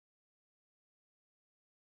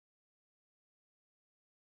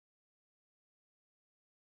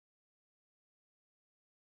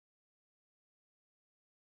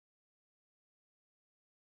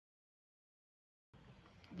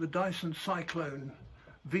the Dyson Cyclone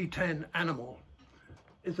V10 Animal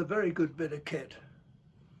is a very good bit of kit,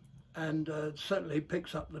 and certainly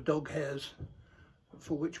picks up the dog hairs,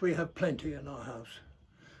 for which we have plenty in our house.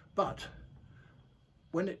 But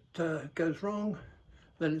when it goes wrong,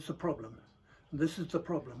 then it's a problem. And this is the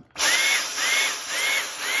problem.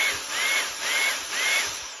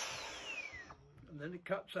 And then it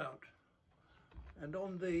cuts out. And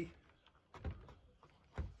on there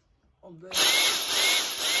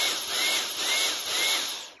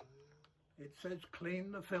it says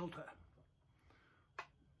clean the filter.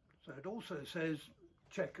 So it also says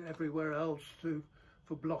check everywhere else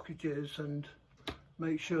for blockages and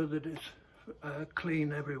make sure that it's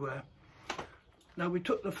clean everywhere. Now we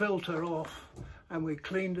took the filter off and we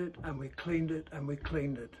cleaned it and we cleaned it and we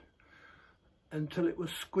cleaned it until it was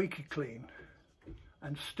squeaky clean,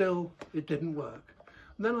 and still it didn't work.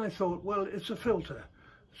 And then I thought, well, it's a filter,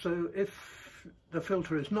 so if the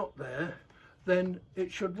filter is not there, then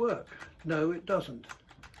it should work. No, it doesn't.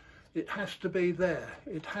 It has to be there.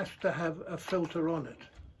 It has to have a filter on it.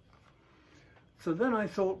 So then I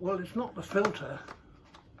thought, well, it's not the filter,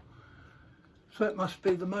 so it must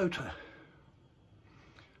be the motor.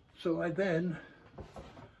 So I then,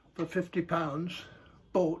 for £50,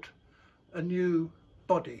 bought a new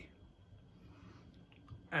body,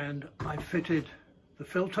 and I fitted the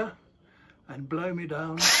filter, and blow me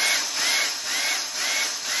down,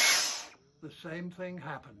 the same thing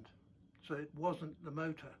happened. So it wasn't the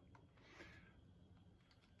motor.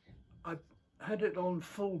 I had it on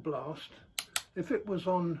full blast. If it was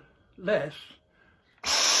on less,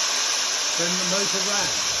 then the motor ran.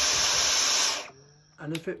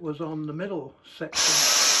 And if it was on the middle section,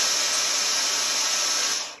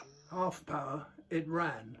 half power, it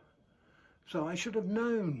ran. So I should have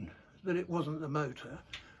known that it wasn't the motor,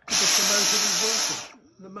 because the motor was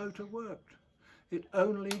working. The motor worked. It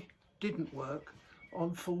only didn't work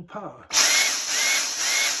on full power.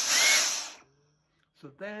 So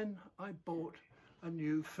then I bought a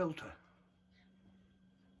new filter,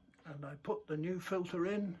 and I put the new filter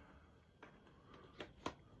in,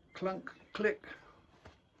 clunk, click.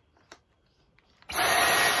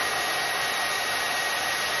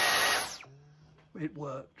 It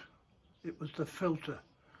worked. It was the filter,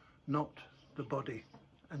 not the body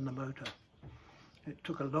and the motor. It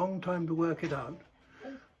took a long time to work it out,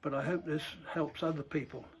 but I hope this helps other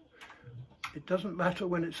people. It doesn't matter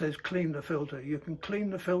when it says clean the filter. You can clean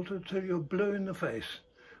the filter till you're blue in the face,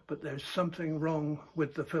 but there's something wrong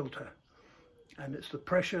with the filter. And it's the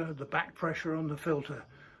pressure, the back pressure on the filter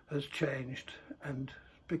has changed, and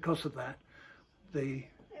because of that, the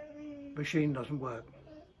machine doesn't work.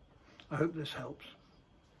 I hope this helps.